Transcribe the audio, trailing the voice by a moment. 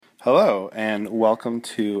Hello, and welcome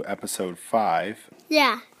to episode 5.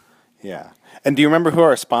 Yeah. Yeah. And do you remember who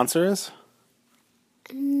our sponsor is?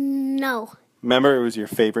 No. Remember it was your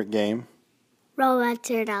favorite game? Robot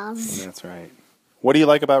Turtles. That's right. What do you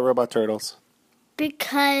like about Robot Turtles?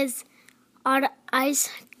 Because all the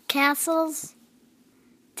ice castles.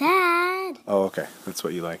 Dad. Oh, okay. That's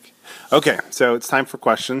what you like. Okay, so it's time for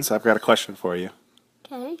questions. I've got a question for you.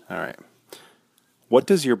 Okay. All right. What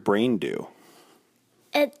does your brain do?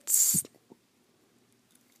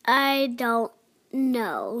 I don't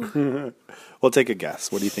know. Well, take a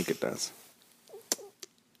guess. What do you think it does?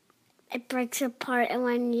 It breaks apart, and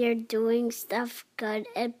when you're doing stuff good,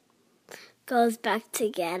 it goes back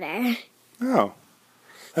together. Oh,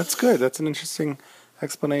 that's good. That's an interesting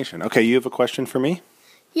explanation. Okay, you have a question for me?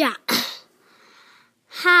 Yeah.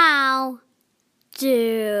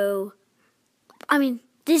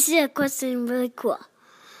 This is a question really cool.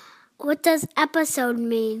 What does episode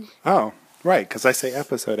mean? Oh, right, because I say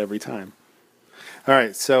episode every time. All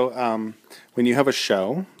right, so when you have a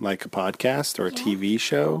show, like a podcast or a TV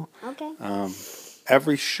show, Okay.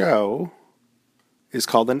 every show is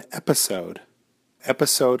called an episode.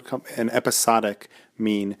 And episodic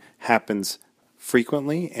mean happens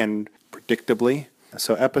frequently and predictably.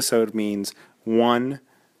 So episode means one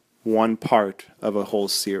part of a whole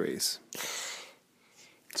series.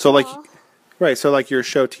 So like your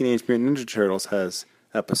show Teenage Mutant Ninja Turtles has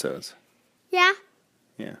episodes. Yeah.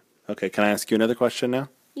 Yeah. Okay, can I ask you another question now?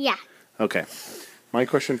 Yeah. Okay. My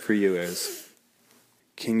question for you is,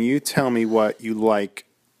 can you tell me what you like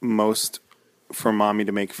most for Mommy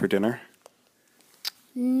to make for dinner?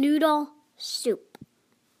 Noodle soup.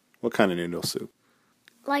 What kind of noodle soup?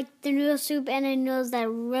 Like the noodle soup and the noodles that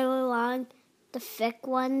are really long, the thick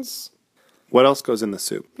ones. What else goes in the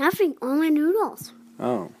soup? Nothing, only noodles.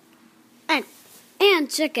 Oh.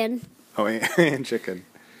 And chicken. Oh, and chicken.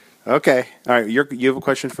 Okay. All right, you have a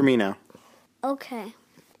question for me now. Okay.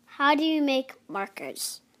 How do you make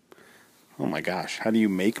markers? Oh my gosh, how do you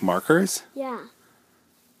make markers? Yeah.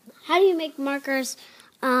 How do you make markers?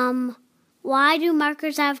 Why do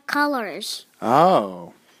markers have colors?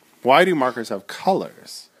 Oh. Why do markers have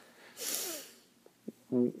colors?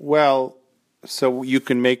 Well, so you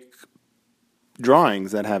can make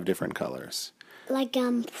drawings that have different colors. Like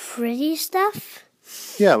pretty stuff?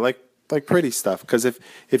 Yeah, like pretty stuff. Because if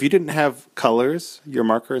you didn't have colors, your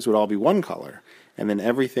markers would all be one color. And then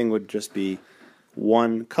everything would just be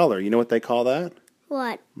one color. You know what they call that?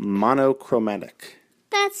 What? Monochromatic.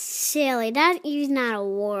 That's silly. That is not a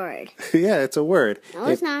word. Yeah, it's a word. No,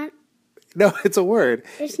 it's not. No, it's a word.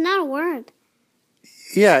 It's not a word.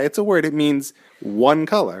 Yeah, it's a word. It means one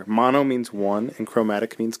color. Mono means one, and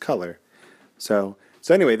chromatic means color. So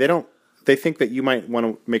anyway, they think that you might want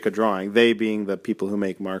to make a drawing. They, being the people who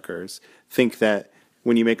make markers, think that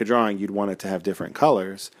when you make a drawing, you'd want it to have different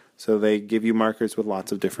colors. So they give you markers with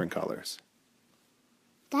lots of different colors.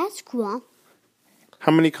 That's cool.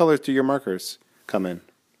 How many colors do your markers come in?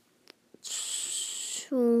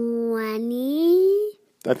 20.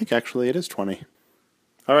 I think actually it is 20.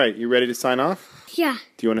 All right, you ready to sign off? Yeah.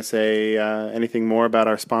 Do you want to say anything more about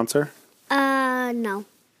our sponsor? No.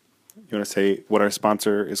 You want to say what our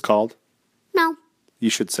sponsor is called? No. You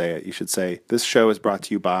should say it. You should say, this show is brought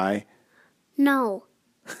to you by... No.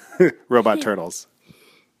 Robot Turtles.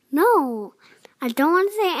 No. I don't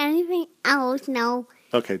want to say anything else. No.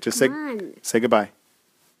 Okay, just Come on. say goodbye.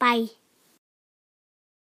 Bye.